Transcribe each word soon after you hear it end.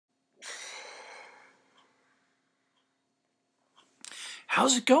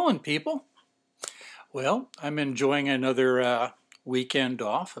How's it going, people? Well, I'm enjoying another weekend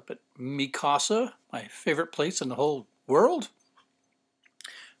off up at Mikasa, my favorite place in the whole world,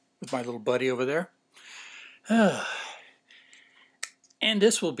 with my little buddy over there. And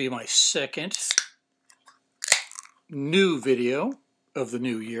this will be my second new video of the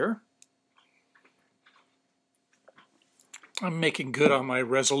new year. I'm making good on my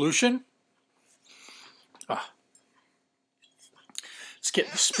resolution. Let's get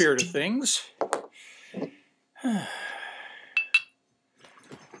in the spirit of things.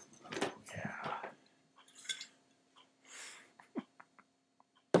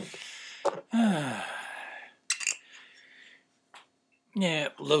 Yeah,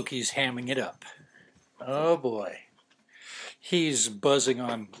 Loki's hamming it up. Oh boy. He's buzzing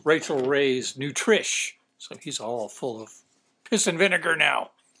on Rachel Ray's Nutrish, so he's all full of piss and vinegar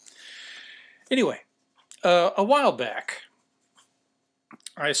now. Anyway, a while back,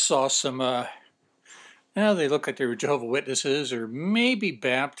 I saw some, they look like they were Jehovah's Witnesses or maybe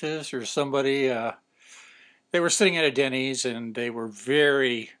Baptists or somebody. They were sitting at a Denny's and they were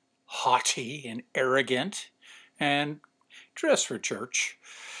very haughty and arrogant and dressed for church.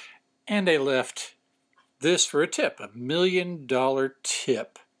 And they left this for a tip, $1 million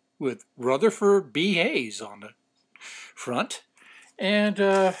tip with Rutherford B. Hayes on the front. And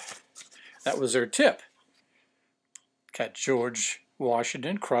that was their tip. Got George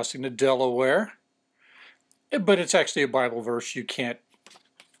Washington crossing the Delaware. But it's actually a Bible verse. You can't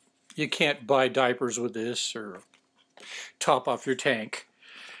buy diapers with this or top off your tank.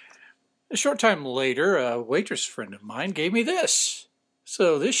 A short time later, a waitress friend of mine gave me this.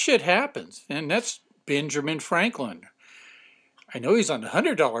 So this shit happens, and that's Benjamin Franklin. I know he's on the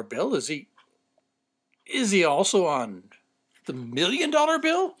 $100 bill. Is he also on the $1 million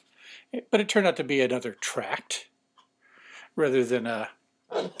bill? But it turned out to be another tract rather than I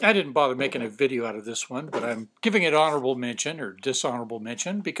didn't bother making a video out of this one, but I'm giving it honorable mention or dishonorable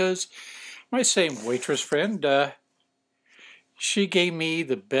mention because my same waitress friend, she gave me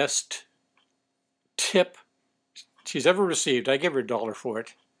the best tip she's ever received. I gave her $1 for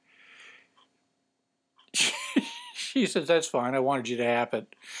it. She says, that's fine. I wanted you to have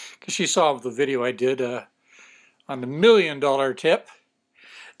it. Because she saw the video I did on the $1 million tip.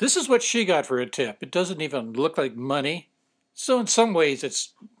 This is what she got for a tip. It doesn't even look like money. So in some ways,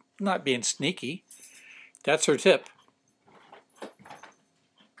 it's not being sneaky. That's her tip.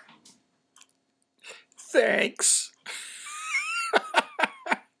 Thanks.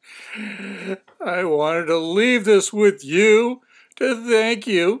 I wanted to leave this with you to thank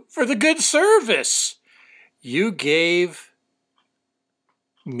you for the good service you gave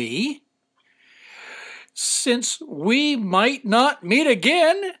me. Since we might not meet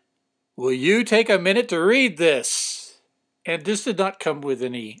again, will you take a minute to read this? And this did not come with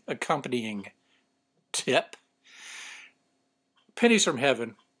any accompanying tip. Pennies from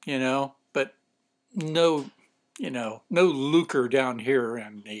heaven, but no lucre down here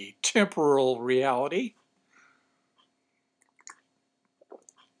in the temporal reality.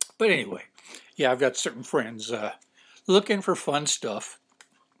 But anyway, yeah, I've got certain friends looking for fun stuff.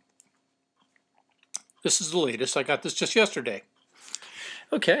 This is the latest. I got this just yesterday.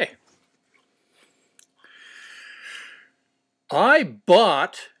 Okay. I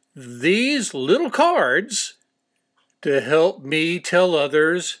bought these little cards to help me tell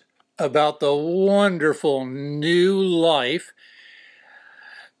others about the wonderful new life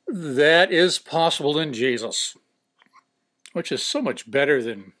that is possible in Jesus, which is so much better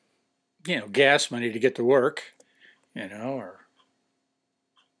than, gas money to get to work, they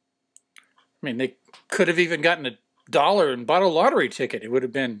could have even gotten $1 and bought a lottery ticket. It would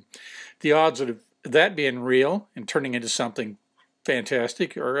have been, the odds of that being real and turning into something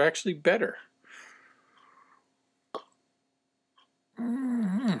fantastic are actually better.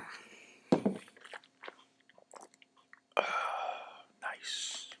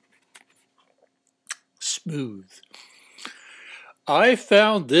 Nice. Smooth. I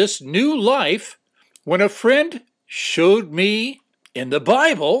found this new life when a friend showed me in the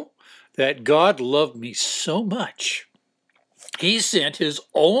Bible that God loved me so much. He sent his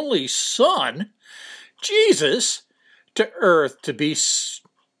only son, Jesus, to earth to be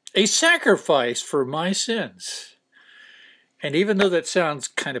a sacrifice for my sins. And even though that sounds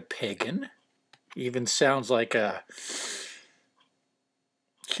kind of pagan, even sounds like a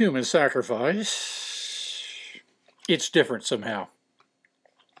human sacrifice, it's different somehow.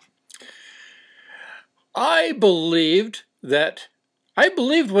 I believed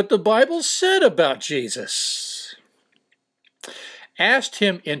what the Bible said about Jesus. Asked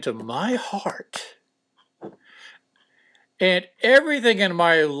him into my heart And everything in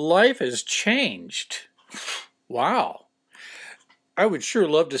my life has changed. Wow. I would sure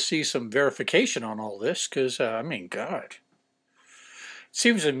love to see some verification on all this because, I mean, God. It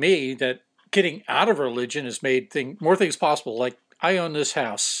seems to me that getting out of religion has made more things possible. Like, I own this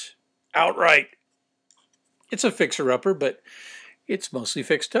house outright. It's a fixer-upper, but it's mostly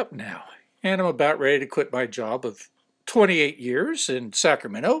fixed up now. And I'm about ready to quit my job of 28 years in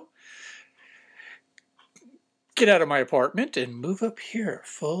Sacramento, get out of my apartment, and move up here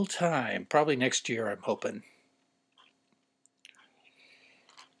full-time. Probably next year, I'm hoping.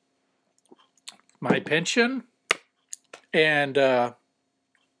 My pension and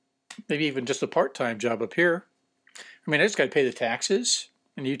maybe even just a part-time job up here. I mean, I just got to pay the taxes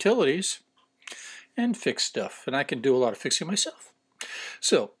and the utilities and fix stuff, and I can do a lot of fixing myself.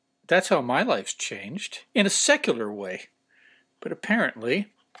 So that's how my life's changed in a secular way. But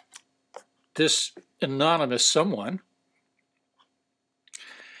apparently, this anonymous someone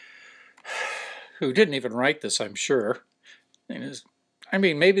who didn't even write this, I'm sure. I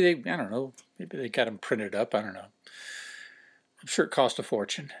mean, maybe they, I don't know, maybe they got them printed up, I don't know. I'm sure it cost a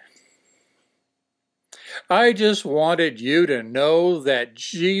fortune. I just wanted you to know that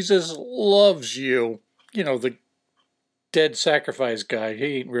Jesus loves you. You know, the dead sacrifice guy,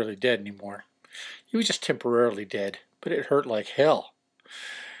 he ain't really dead anymore. He was just temporarily dead, but it hurt like hell.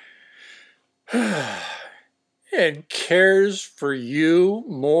 And cares for you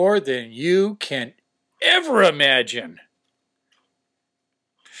more than you can ever imagine.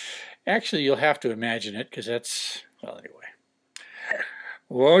 Actually, you'll have to imagine it because that's, well, anyway.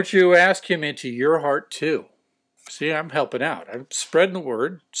 Won't you ask him into your heart too? See, I'm helping out. I'm spreading the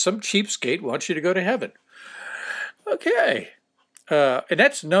word. Some cheapskate wants you to go to heaven. Okay. And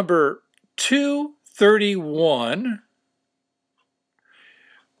that's number 231.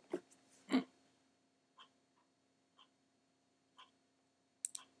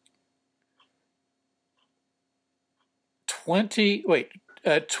 Wait,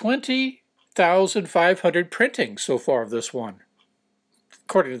 20,500 printings so far of this one,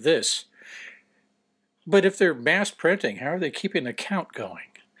 according to this. But if they're mass printing, how are they keeping the count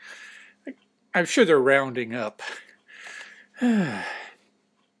going? I'm sure they're rounding up.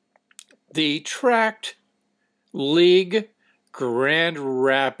 The Tract League, Grand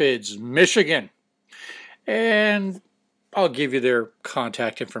Rapids, Michigan. And I'll give you their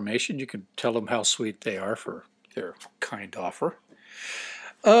contact information. You can tell them how sweet they are for their kind offer.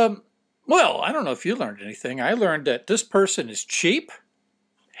 Well, I don't know if you learned anything. I learned that this person is cheap,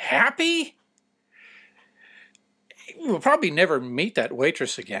 happy. We'll probably never meet that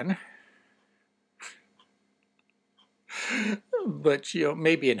waitress again. But, you know,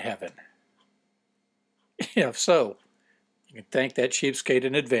 maybe in heaven. If so, you can thank that cheapskate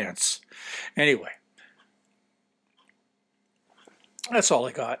in advance. Anyway, that's all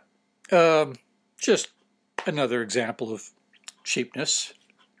I got. Just another example of cheapness.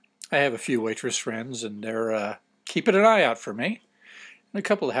 I have a few waitress friends, and they're keeping an eye out for me. And a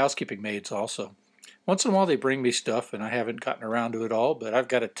couple of housekeeping maids also. Once in a while they bring me stuff, and I haven't gotten around to it all, but I've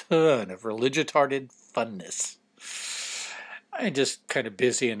got a ton of religious-hearted funness. I'm just kind of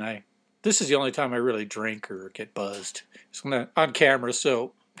busy, and this is the only time I really drink or get buzzed. It's on camera,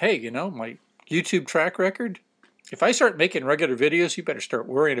 so, hey, you know, my YouTube track record, if I start making regular videos, you better start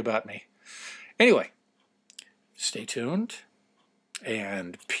worrying about me. Anyway, stay tuned,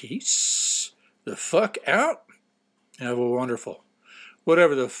 and peace the fuck out. Have a wonderful,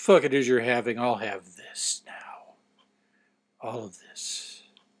 whatever the fuck it is you're having, I'll have this now. All of this.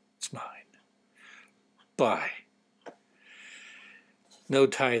 It's mine. Bye. No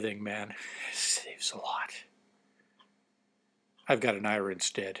tithing, man. It saves a lot. I've got an IRA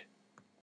instead.